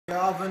We're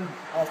having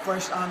our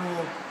first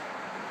annual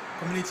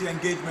community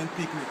engagement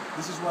picnic.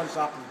 This is what is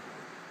happening.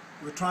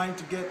 We're trying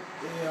to get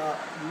a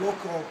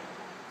local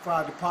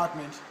fire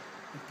department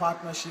in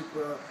partnership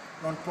with a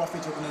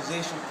non-profit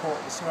organization called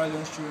the Sierra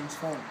Leone Children's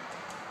Fund.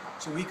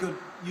 So we could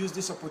use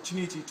this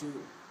opportunity to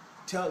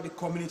tell the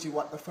community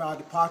what the fire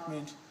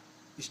department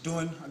is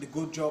doing and the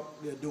good job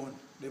they're doing.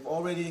 They've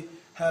already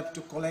helped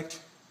to collect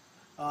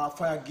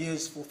fire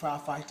gears for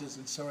firefighters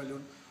in Sierra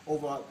Leone,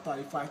 over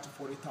 $35,000 to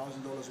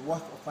 $40,000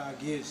 worth of fire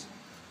gears.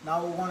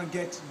 Now we want to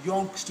get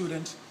young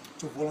students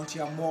to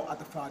volunteer more at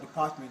the fire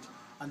department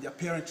and their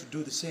parents to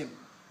do the same.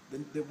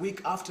 The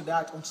week after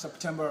that, on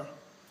September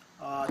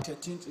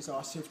 13th, is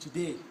our safety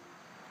day.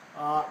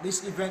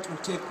 This event will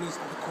take place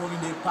at the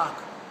Collingdale Park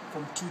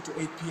from 2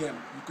 to 8 p.m.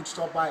 You could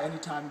stop by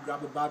anytime,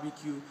 grab a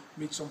barbecue,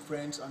 meet some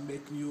friends, and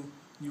make new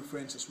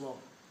friends as well.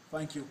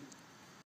 Thank you.